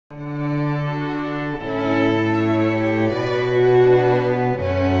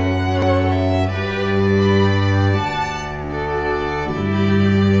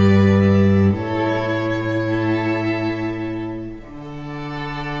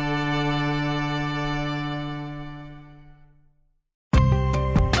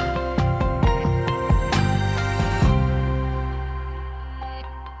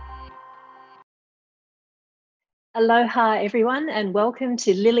Aloha, everyone, and welcome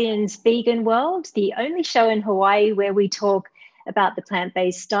to Lillian's Vegan World, the only show in Hawaii where we talk about the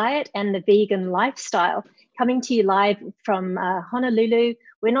plant-based diet and the vegan lifestyle. Coming to you live from Honolulu.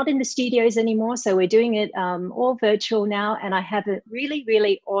 We're not in the studios anymore, so we're doing it all virtual now, and I have a really,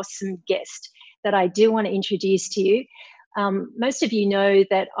 really awesome guest that I do want to introduce to you. Most of you know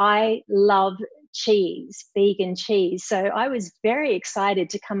that I love cheese, vegan cheese, so I was very excited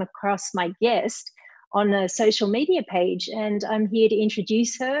to come across my guest on a social media page, and I'm here to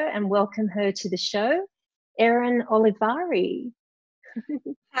introduce her and welcome her to the show, Erin Olivari.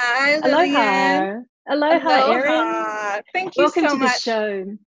 Hi, Aloha. Lillian. Aloha, Erin. Aloha. Thank you Welcome so to the much. show.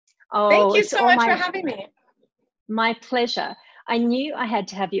 Thank Oh, you it's so all much for having me. my pleasure. I knew I had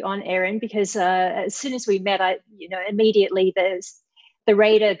to have you on, Erin, because as soon as we met, immediately the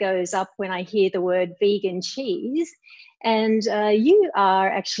radar goes up when I hear the word vegan cheese. And you are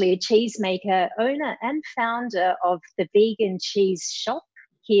actually a cheesemaker, owner and founder of the Vegan Cheese Shop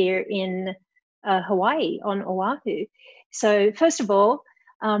here in Hawaii on Oahu. So first of all,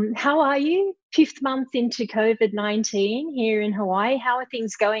 how are you? Fifth month into COVID-19 here in Hawaii. How are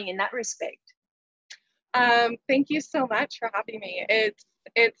things going in that respect? Thank you so much for having me.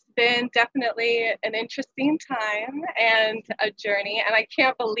 It's been definitely an interesting time and a journey, and I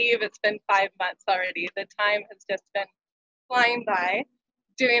can't believe it's been 5 months already. The time has just been flying by.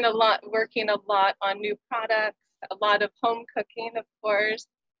 Doing a lot, working a lot on new products, a lot of home cooking, of course,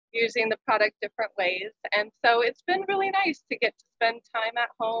 using the product different ways. And so it's been really nice to get to spend time at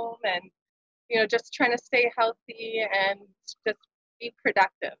home and, just trying to stay healthy and just be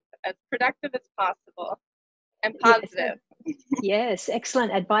productive as possible and Yes, positive. yes,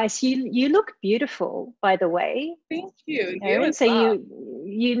 excellent advice. You look beautiful, by the way, Thank you. You Erin. as So well.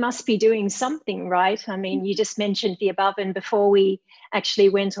 you must be doing something right. I mean, you just mentioned the above, and before we actually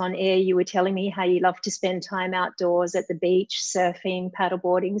went on air, you were telling me how you love to spend time outdoors at the beach, surfing,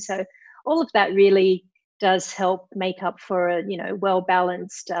 paddleboarding. So all of that really does help make up for a well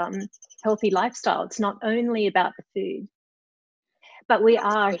balanced, healthy lifestyle. It's not only about the food. But we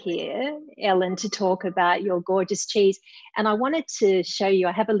are Absolutely. here, Ellen, to talk about your gorgeous cheese. And I wanted to show you,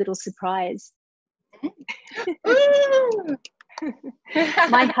 I have a little surprise. Ooh.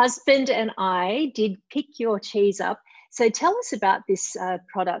 My husband and I did pick your cheese up. So tell us about this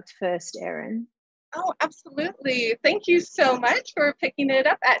product first, Erin. Oh, absolutely. Thank you so much for picking it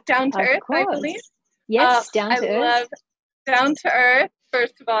up at Down to Of Earth, I believe. course. Yes, down I to earth. love Down to Earth.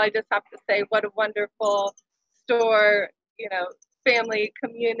 First of all, I just have to say what a wonderful store, family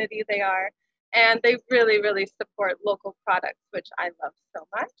community they are. And they really, really support local products, which I love so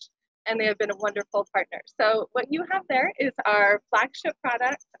much. And they have been a wonderful partner. So what you have there is our flagship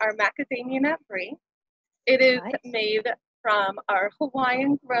product, our macadamia nut brie. It is Nice. made from our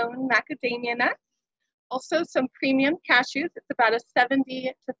Hawaiian grown macadamia nuts, also some premium cashews. It's about a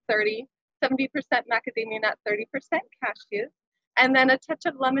 70% macadamia nut, 30% cashews, and then a touch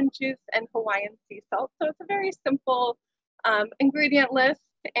of lemon juice and Hawaiian sea salt. So it's a very simple ingredient list,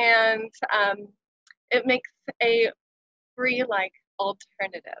 and it makes a brie-like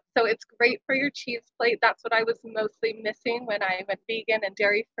alternative. So it's great for your cheese plate. That's what I was mostly missing when I went vegan and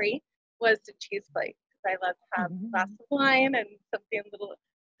dairy-free, was the cheese plate. I love to have a glass of wine and something a little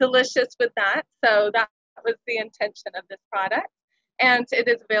delicious with that. So that was the intention of this product. And it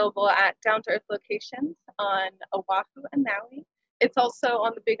is available at Down to Earth locations on Oahu and Maui. It's also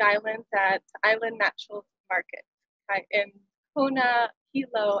on the Big Island at Island Natural Market in Kona,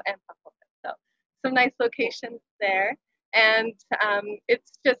 Hilo, and Pahoa. So some nice locations there. And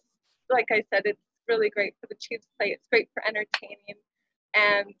it's just, like I said, it's really great for the cheese plate. It's great for entertaining.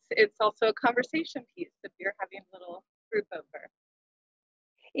 And it's also a conversation piece if you're having a little group over.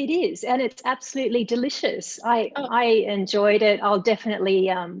 It is, and it's absolutely delicious. I Oh, I enjoyed it. I'll definitely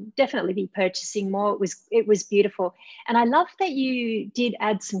be purchasing more. It was beautiful, and I love that you did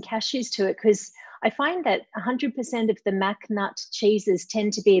add some cashews to it, because I find that 100% of the mac nut cheeses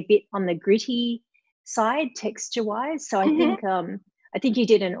tend to be a bit on the gritty side texture wise. So mm-hmm. I think you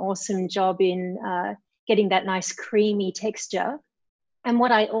did an awesome job in getting that nice creamy texture. And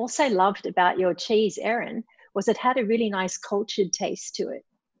what I also loved about your cheese, Erin, was it had a really nice cultured taste to it.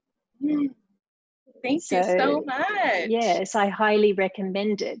 Thank you So so much. yes, I highly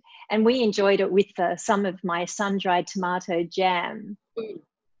recommend it. And we enjoyed it with some of my sun-dried tomato jam. Ooh,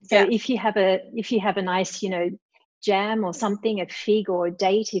 So yes. if you have a nice, jam or something, a fig or a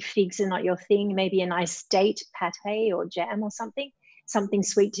date, if figs are not your thing, maybe a nice date pate or jam or something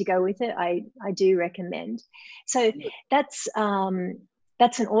sweet to go with it. I do recommend. So that's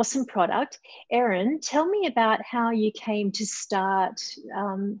an awesome product. Erin, tell me about how you came to start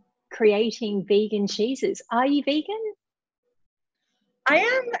creating vegan cheeses. Are you vegan? I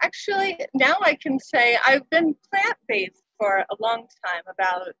am actually, now I can say I've been plant-based for a long time,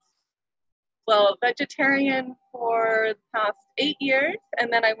 vegetarian for the past 8 years,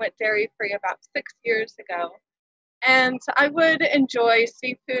 and then I went dairy-free about 6 years ago. And I would enjoy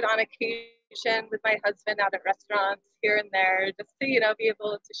seafood on occasion with my husband out at restaurants here and there, just to, be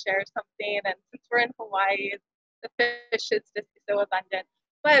able to share something. And since we're in Hawaii, the fish is just so abundant.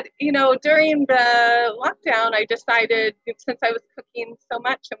 But, during the lockdown, I decided, since I was cooking so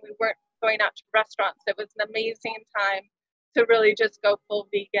much and we weren't going out to restaurants, it was an amazing time to really just go full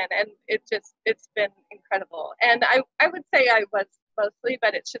vegan. And it's been incredible. And I would say I was mostly,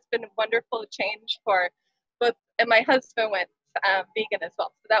 but it's just been a wonderful change for both, and my husband went vegan as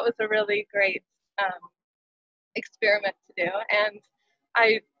well. So that was a really great experiment to do. And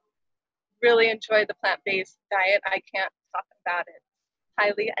I really enjoy the plant-based diet. I can't talk about it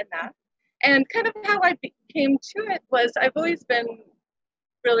highly enough. And kind of how I came to it was I've always been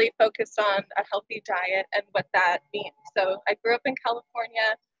really focused on a healthy diet and what that means. So I grew up in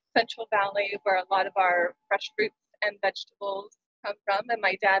California, Central Valley, where a lot of our fresh fruits and vegetables come from, and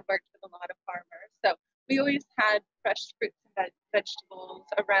my dad worked with a lot of farmers. So we always had fresh fruits and vegetables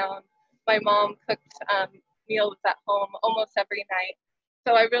around. My mom cooked meals at home almost every night.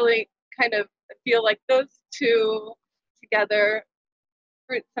 So I really kind of feel like those two together,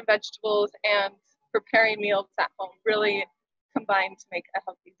 fruits and vegetables and preparing meals at home, really combine to make a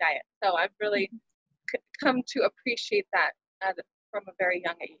healthy diet. So I've really come to appreciate that from a very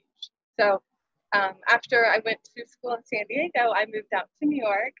young age. So after I went to school in San Diego, I moved out to New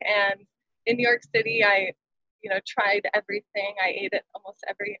York, and in New York City, I tried everything. I ate at almost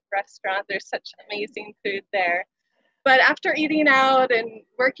every restaurant. There's such amazing food there. But after eating out and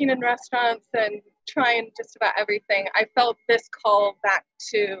working in restaurants and trying just about everything, I felt this call back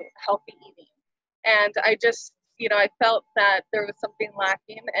to healthy eating. And I just, I felt that there was something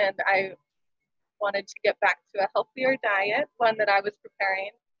lacking, and I wanted to get back to a healthier diet, one that I was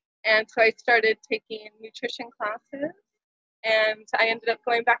preparing. And so I started taking nutrition classes, and I ended up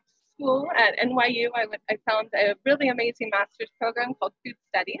going back to school at NYU. I found a really amazing master's program called Food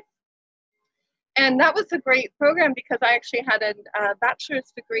Studies. And that was a great program because I actually had a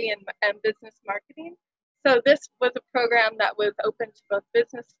bachelor's degree in business marketing. So this was a program that was open to both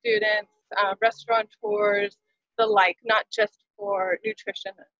business students, restaurateurs, the like, not just for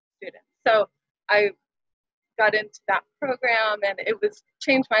nutrition students. So I got into that program, and it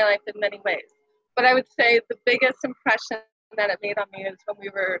changed my life in many ways. But I would say the biggest impression that it made on me is when we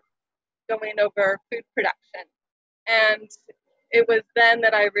were going over food production. And it was then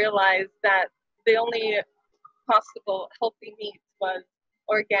that I realized that the only possible healthy meat was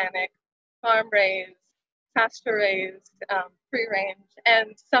organic, farm-raised, pasture-raised, free-range.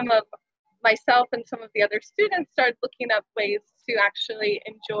 And some of myself and some of the other students started looking up ways to actually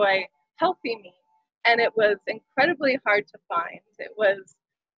enjoy healthy meat. And it was incredibly hard to find. It was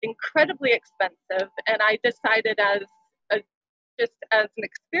incredibly expensive. And I decided just as an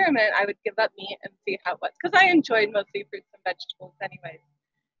experiment, I would give up meat and see how it was. Because I enjoyed mostly fruits and vegetables anyways.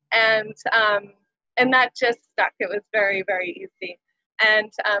 And that just stuck. It was very, very easy.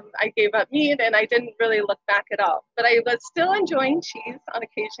 And I gave up meat, and I didn't really look back at all. But I was still enjoying cheese on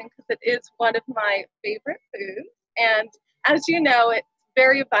occasion because it is one of my favorite foods. And as you know, it's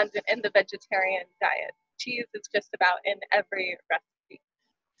very abundant in the vegetarian diet. Cheese is just about in every recipe.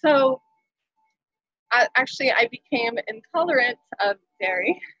 So I became intolerant of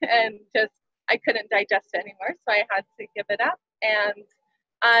dairy, and I couldn't digest it anymore. So I had to give it up. And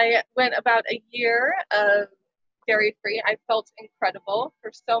I went about a year of dairy-free. I felt incredible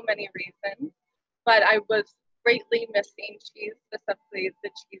for so many reasons, but I was greatly missing cheese, specifically the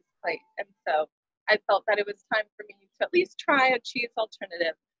cheese plate. And so I felt that it was time for me to at least try a cheese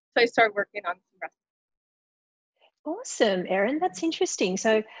alternative. So I started working on some recipes. Awesome, Erin. That's interesting.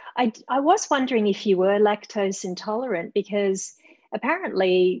 So I was wondering if you were lactose intolerant, because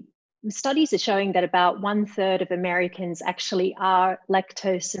apparently studies are showing that about 1/3 of Americans actually are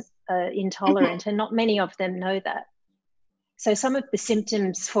lactose intolerant, and not many of them know that. So some of the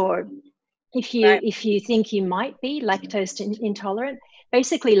symptoms for if you think you might be lactose intolerant,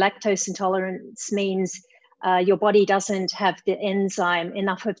 basically lactose intolerance means your body doesn't have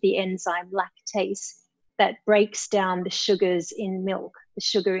enough of the enzyme lactase that breaks down the sugar in milk.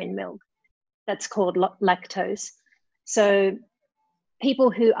 That's called lactose. So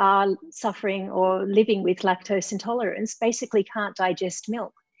people who are suffering or living with lactose intolerance basically can't digest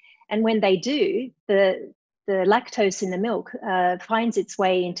milk. And when they do, the lactose in the milk finds its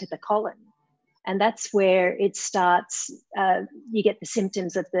way into the colon. And that's where it starts. You get the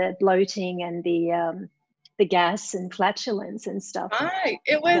symptoms of the bloating and the gas and flatulence and stuff. Right.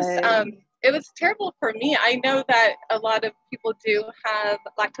 It was terrible for me. I know that a lot of people do have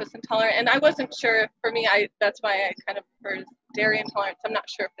lactose intolerant, and I wasn't sure. For me, that's why I kind of prefer dairy intolerance. I'm not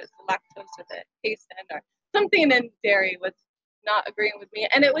sure if it's the lactose or the casein or something in dairy was not agreeing with me.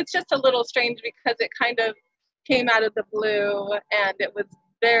 And it was just a little strange because it kind of came out of the blue, and it was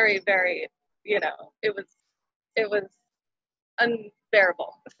very, very, it was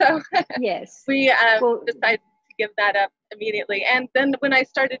unbearable. So yes, we decided to give that up immediately. And then when I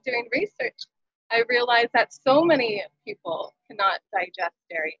started doing research, I realized that so many people cannot digest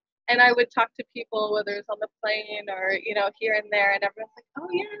dairy. And I would talk to people, whether it's on the plane or, here and there, and everyone's like, oh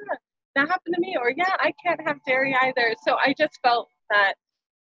yeah, that happened to me, or yeah, I can't have dairy either. So I just felt that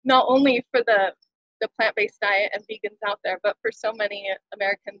not only for the plant-based diet and vegans out there, but for so many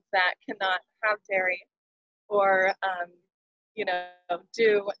Americans that cannot have dairy or,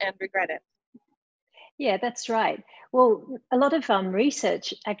 do and regret it. Yeah, that's right. Well, a lot of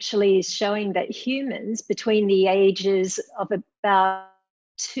research actually is showing that humans between the ages of about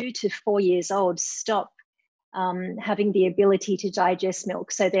 2 to 4 years old stop having the ability to digest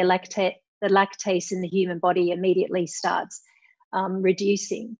milk. So the lactase in the human body immediately starts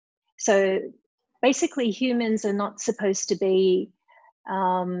reducing. So basically, humans are not supposed to be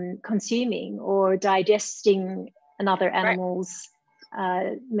consuming or digesting another animal's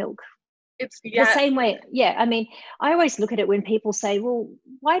milk. It's the same way. Yeah, I mean, I always look at it when people say, well,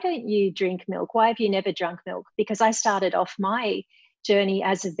 why don't you drink milk? Why have you never drunk milk? Because I started off my journey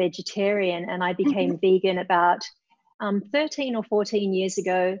as a vegetarian, and I became vegan about 13 or 14 years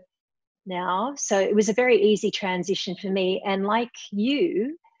ago now. So it was a very easy transition for me. And like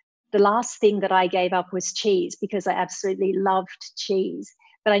you, the last thing that I gave up was cheese, because I absolutely loved cheese,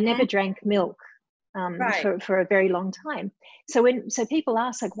 but I never drank milk for a very long time. So people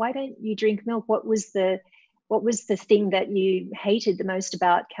ask, like, why don't you drink milk? What was the thing that you hated the most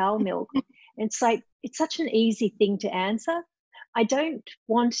about cow milk? And it's like, it's such an easy thing to answer. I don't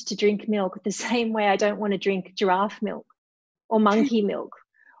want to drink milk the same way I don't want to drink giraffe milk or monkey milk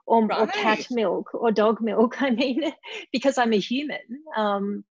or cat milk or dog milk. I mean, because I'm a human,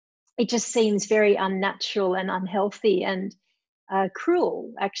 it just seems very unnatural and unhealthy and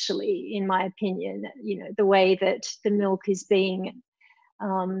cruel, actually, in my opinion. The way that the milk is being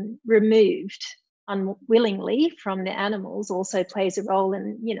removed unwillingly from the animals also plays a role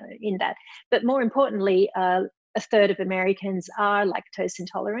in that. But more importantly, a third of Americans are lactose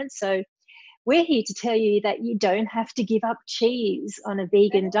intolerant. So we're here to tell you that you don't have to give up cheese on a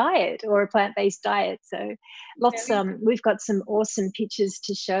vegan diet or a plant-based diet. So we've got some awesome pictures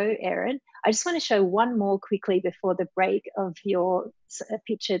to show, Erin. I just want to show one more quickly before the break of your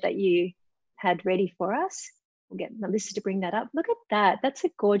picture that you had ready for us. We'll get Melissa to bring that up. Look at that. That's a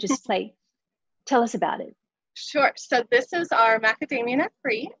gorgeous plate. Tell us about it. Sure. So this is our macadamia nut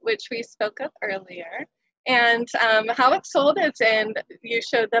brie, which we spoke of earlier. And how it's sold is you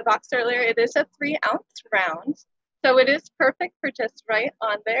showed the box earlier, it is a 3-ounce round. So it is perfect for just right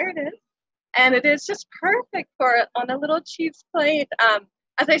on there it is. And it is just perfect for on a little cheese plate.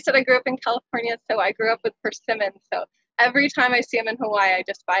 As I said, I grew up in California, so I grew up with persimmon. So every time I see them in Hawaii, I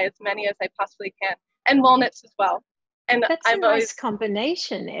just buy as many as I possibly can. And walnuts as well. And that's a nice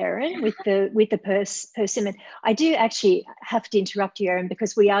combination, Erin, with the persimmon. I do actually have to interrupt you, Erin,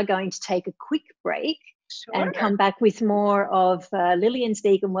 because we are going to take a quick break. Sure. And come back with more of Lillian's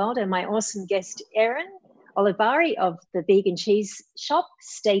Vegan World and my awesome guest, Erin Olivari of the Vegan Cheese Shop.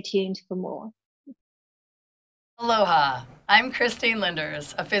 Stay tuned for more. Aloha, I'm Christine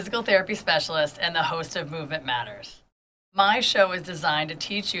Linders, a physical therapy specialist and the host of Movement Matters. My show is designed to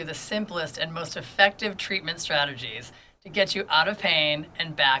teach you the simplest and most effective treatment strategies to get you out of pain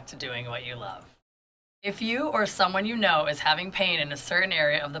and back to doing what you love. If you or someone you know is having pain in a certain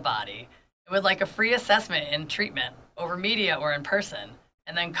area of the body, would like a free assessment in treatment over media or in person,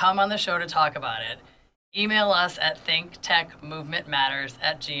 and then come on the show to talk about it, email us at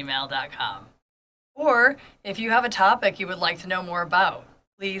thinktechmovementmatters@gmail.com. Or if you have a topic you would like to know more about,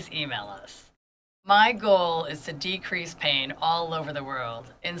 please email us. My goal is to decrease pain all over the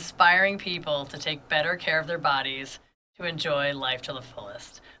world, inspiring people to take better care of their bodies to enjoy life to the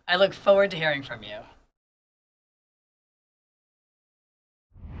fullest. I look forward to hearing from you.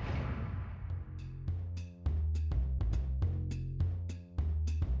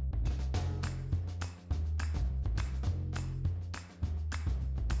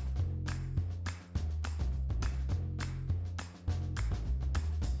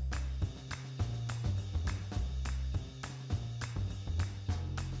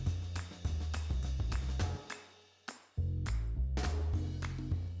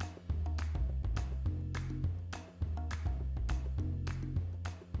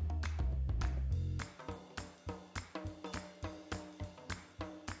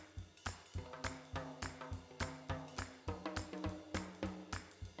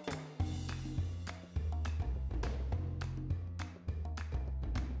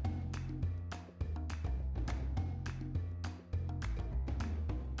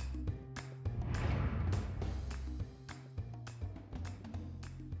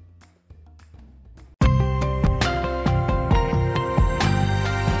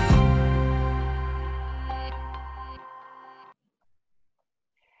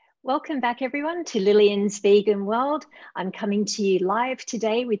 Welcome back, everyone, to Lillian's Vegan World. I'm coming to you live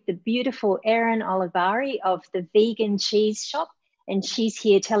today with the beautiful Erin Olivari of the Vegan Cheese Shop, and she's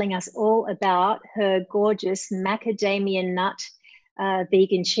here telling us all about her gorgeous macadamia nut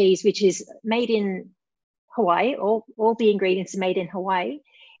vegan cheese, which is made in Hawaii. All the ingredients are made in Hawaii.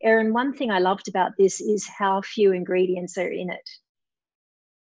 Erin, one thing I loved about this is how few ingredients are in it.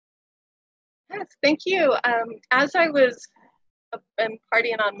 Yes, thank you. As I was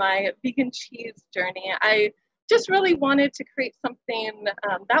partying on my vegan cheese journey, I just really wanted to create something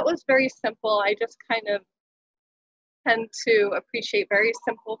that was very simple. I just kind of tend to appreciate very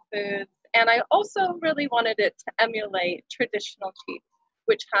simple foods. And I also really wanted it to emulate traditional cheese,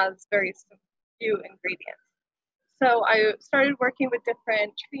 which has very few ingredients. So I started working with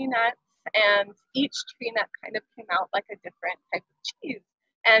different tree nuts, and each tree nut kind of came out like a different type of cheese.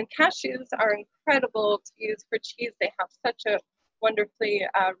 And cashews are incredible to use for cheese. They have such a wonderfully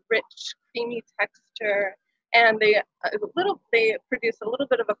rich, creamy texture, and they produce a little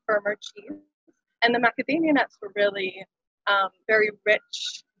bit of a firmer cheese. And the macadamia nuts were really very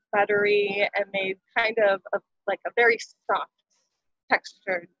rich, buttery, and made kind of like a very soft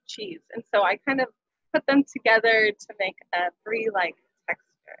textured cheese. And so I kind of put them together to make a brie-like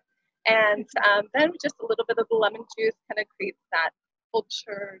texture. And then just a little bit of the lemon juice kind of creates that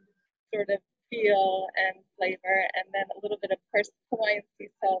cultured sort of feel and flavor, and then a little bit of Hawaiian sea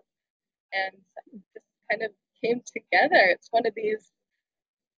salt, and just kind of came together. It's one of these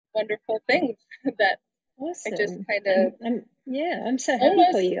wonderful things that awesome. I just kind of I'm so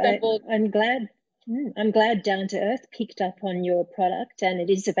happy for you. I'm glad Down to Earth picked up on your product and it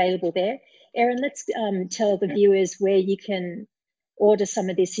is available there. Erin, let's tell the viewers where you can order some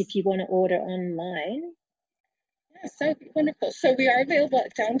of this if you want to order online. So wonderful. So we are available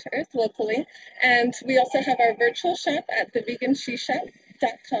at Down to Earth locally, and we also have our virtual shop at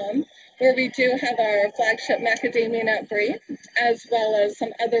thevegancheeseshop.com, where we do have our flagship macadamia nut brie, as well as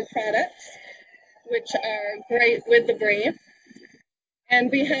some other products, which are great with the brie. And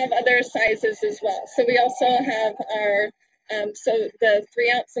we have other sizes as well. So we also have our, so the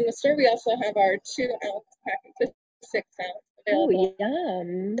 3 ounce in the store, we also have our 2 ounce packages, 6 ounce. Available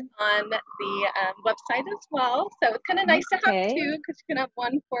on the website as well. So it's kind of nice to have two, because you can have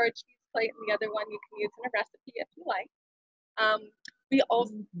one for a cheese plate and the other one you can use in a recipe if you like. We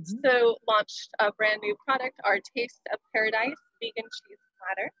also launched a brand new product, our Taste of Paradise Vegan Cheese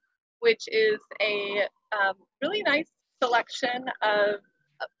Platter, which is a really nice selection of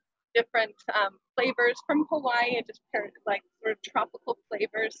different flavors from Hawaii, and just paired like sort of tropical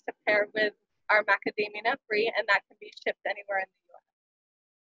flavors to pair with our macadamia nut brie, and that can be shipped anywhere in the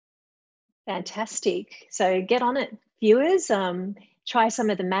US. Fantastic. So get on it, viewers. Try some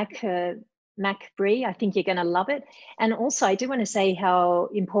of the mac brie. I think you're going to love it. And also, I do want to say how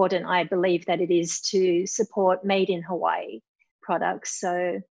important I believe that it is to support made in Hawaii products.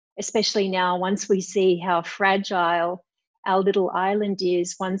 So especially now, once we see how fragile our little island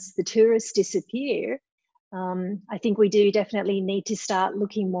is, once the tourists disappear, I think we do definitely need to start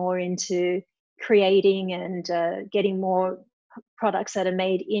looking more into creating and getting more products that are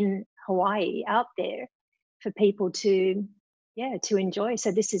made in Hawaii out there for people to enjoy.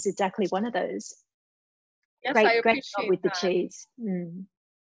 So this is exactly one of those. Yes, great job with the cheese.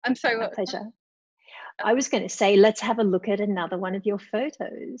 I'm sorry. My pleasure. I was going to say, let's have a look at another one of your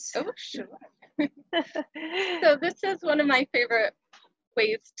photos. Oh, sure. So this is one of my favorite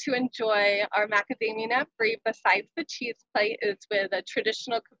ways to enjoy our macadamia nut brie besides the cheese plate is with a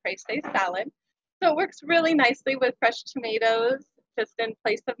traditional caprese salad. So it works really nicely with fresh tomatoes just in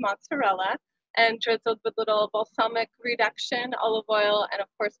place of mozzarella, and drizzled with little balsamic reduction, olive oil, and of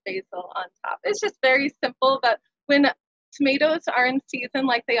course basil on top. It's just very simple, but when tomatoes are in season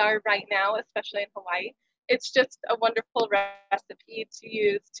like they are right now, especially in Hawaii, it's just a wonderful recipe to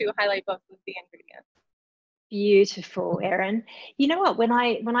use to highlight both of the ingredients. Beautiful, Erin. You know what? When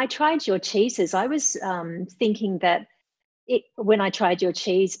I tried your cheeses, I was thinking that when I tried your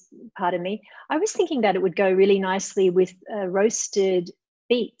cheese, pardon me, I was thinking that it would go really nicely with roasted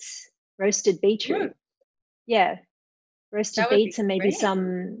beets, roasted beetroot. Yeah, roasted beets and maybe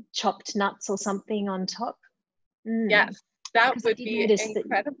some chopped nuts or something on top. Yes, that would be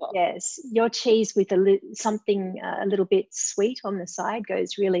incredible. Yes, your cheese with something a little bit sweet on the side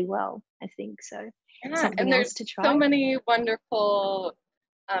goes really well, I think so. Yeah, and there's so many wonderful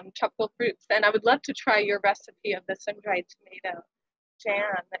tropical fruits, and I would love to try your recipe of the sun-dried tomato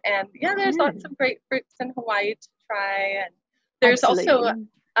jam. And yeah, there's lots of great fruits in Hawaii to try. And there's also,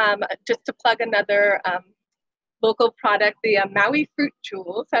 just to plug another local product, the Maui Fruit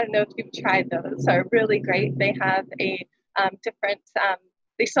Jewels. I don't know if you've tried those. Are really great. They have a different,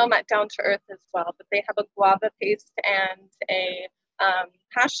 They sell them at Down to Earth as well, but they have a guava paste and a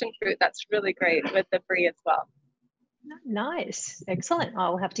passion fruit that's really great with the brie as well. Nice. Excellent.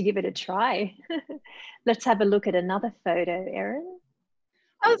 I'll have to give it a try. Let's have a look at another photo, Erin.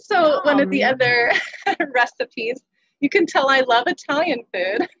 Oh, so one of the other recipes, you can tell I love Italian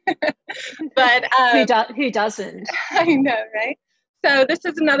food, but who doesn't? I know, right? So this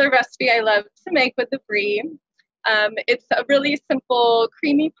is another recipe I love to make with the brie. It's a really simple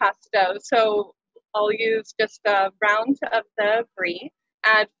creamy pesto. So I'll use just a round of the brie,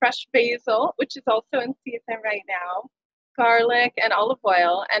 add fresh basil, which is also in season right now, garlic and olive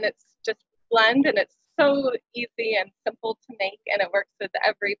oil, and it's just blend, and it's so easy and simple to make, and it works with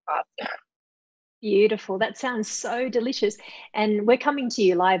every pasta. Beautiful. That sounds so delicious. And we're coming to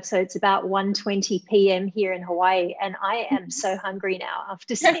you live, so it's about 1:20 p.m. here in Hawaii, and I am so hungry now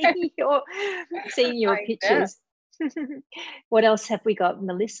after seeing your pictures. What else have we got,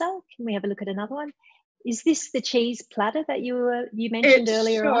 Melissa? Can we have a look at another one? Is this the cheese platter that you mentioned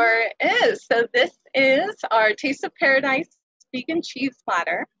earlier on? It sure is. So this is our Taste of Paradise vegan cheese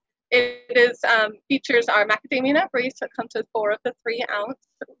platter. It is features our macadamia nut brie, so it comes with 4 of the 3-ounce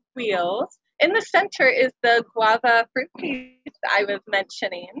wheels. In the center is the guava fruit paste I was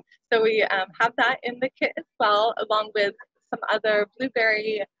mentioning. So we have that in the kit as well, along with some other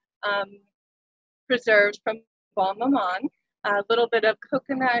blueberry preserves from Bon Maman, a little bit of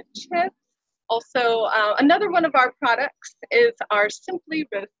coconut chips. Also, another one of our products is our Simply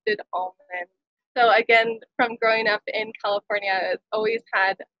Roasted Almond. So again, from growing up in California, I've always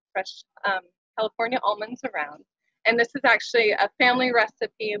had fresh California almonds around. And this is actually a family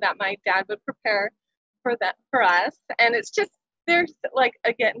recipe that my dad would prepare for us. And it's just, there's like,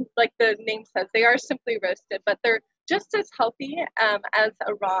 again, like the name says, they are simply roasted, but they're just as healthy as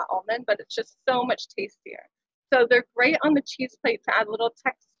a raw almond, but it's just so much tastier. So they're great on the cheese plate to add a little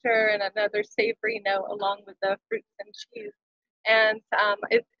texture and another savory note along with the fruits and cheese. And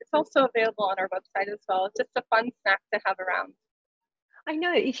it's also available on our website as well. It's just a fun snack to have around. I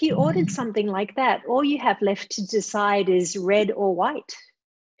know, if you ordered something like that, all you have left to decide is red or white.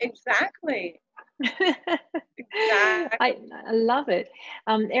 Exactly. I love it.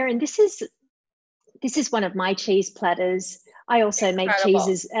 Erin, this is one of my cheese platters. I also make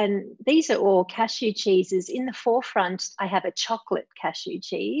cheeses, and these are all cashew cheeses. In the forefront, I have a chocolate cashew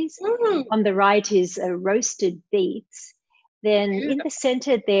cheese. On the right is a roasted beets. Then in the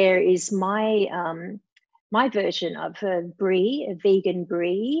center there is my my version of a brie, a vegan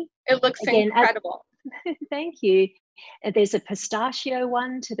brie. It looks incredible. Thank you. There's a pistachio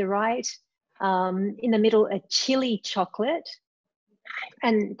one to the right. In the middle, a chili chocolate.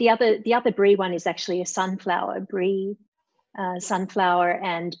 And the other brie one is actually a sunflower brie, sunflower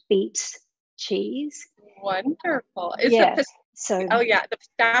and beet cheese. Wonderful. The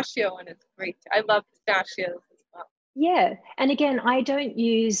pistachio one is great. I love pistachios as well. Yeah, and again, I don't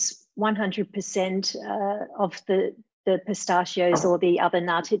use 100% of the pistachios or the other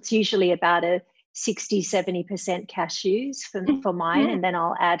nut. It's usually about a 60-70% cashews for mine, and then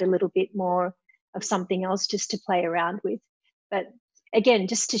I'll add a little bit more of something else just to play around with. But again,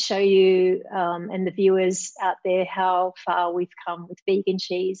 just to show you and the viewers out there how far we've come with vegan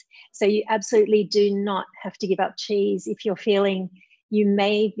cheese. So you absolutely do not have to give up cheese if you're feeling you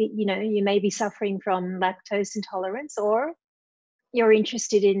may be suffering from lactose intolerance, or you're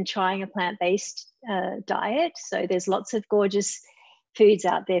interested in trying a plant-based diet. So there's lots of gorgeous foods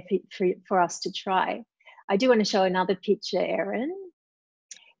out there for us to try. I do want to show another picture, Erin.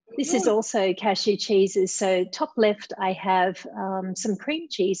 This is also cashew cheeses. So top left, I have some cream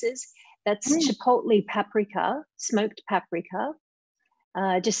cheeses. That's chipotle paprika, smoked paprika,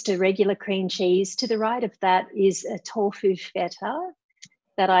 just a regular cream cheese. To the right of that is a tofu feta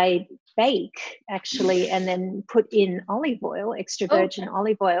that I bake actually, and then put in olive oil, extra virgin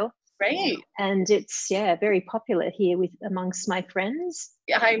olive oil. Great. And it's very popular here amongst my friends.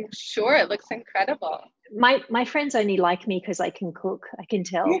 Yeah, I'm sure it looks incredible. My friends only like me because I can cook. I can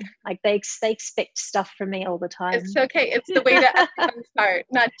tell. Like they expect stuff from me all the time. It's okay. It's the way that everyone start,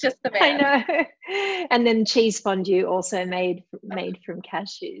 not just the man. I know. And then cheese fondue also made from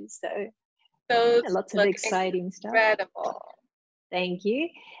cashews. So lots of exciting stuff. Incredible. Thank you.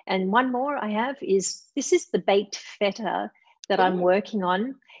 And one more I have is the baked feta that I'm working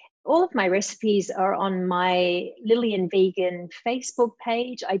on. All of my recipes are on my Lillian Vegan Facebook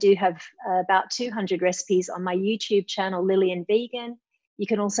page. I do have about 200 recipes on my YouTube channel, Lillian Vegan. You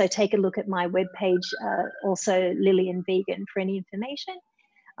can also take a look at my webpage, also Lillian Vegan, for any information.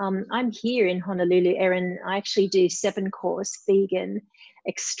 I'm here in Honolulu, Erin. I actually do 7-course vegan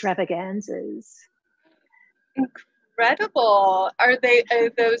extravaganzas. Incredible. Are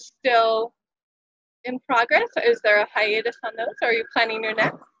those still in progress? Is there a hiatus on those? Or are you planning your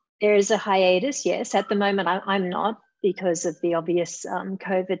next? There is a hiatus, yes. At the moment, I'm not, because of the obvious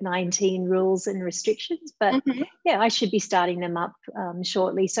COVID-19 rules and restrictions. But yeah, I should be starting them up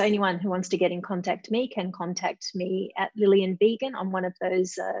shortly. So anyone who wants to get in contact with me can contact me at Lillian Vegan on one of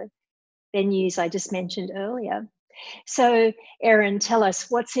those venues I just mentioned earlier. So Erin, tell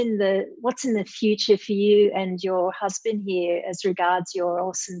us what's in the future for you and your husband here as regards your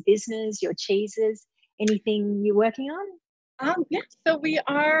awesome business, your cheeses, anything you're working on? Yeah, so we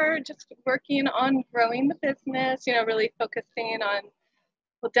are just working on growing the business, really focusing on,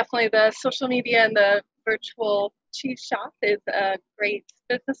 well, definitely the social media, and the virtual cheese shop is a great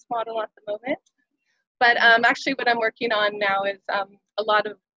business model at the moment. But actually what I'm working on now is a lot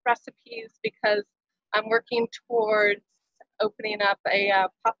of recipes, because I'm working towards opening up a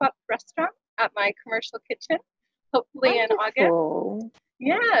pop-up restaurant at my commercial kitchen, hopefully in August.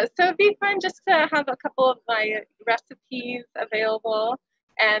 Yeah, so it'd be fun just to have a couple of my recipes available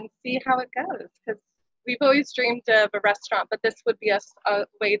and see how it goes, because we've always dreamed of a restaurant, but this would be a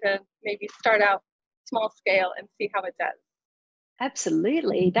way to maybe start out small scale and see how it does.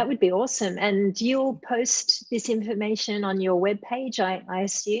 Absolutely, that would be awesome. And you'll post this information on your webpage, I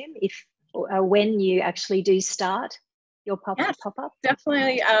assume, if when you actually do start your pop-up?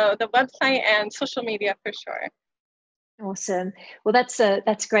 Definitely the website and social media for sure. Awesome. Well,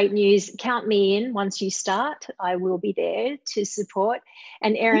 that's great news. Count me in once you start. I will be there to support.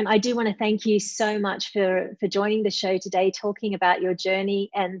 And Erin, I do want to thank you so much for joining the show today, talking about your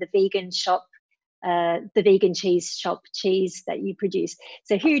journey and the vegan shop, the vegan cheese shop cheese that you produce.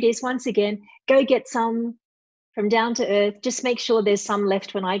 So here it is once again. Go get some from Down to Earth. Just make sure there's some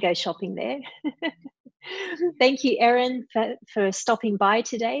left when I go shopping there. Thank you, Erin, for stopping by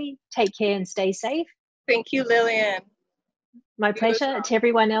today. Take care and stay safe. Thank you, Lillian. My pleasure. To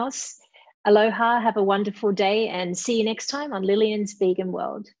everyone else, aloha, have a wonderful day, and see you next time on Lillian's Vegan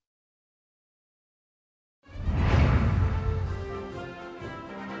World.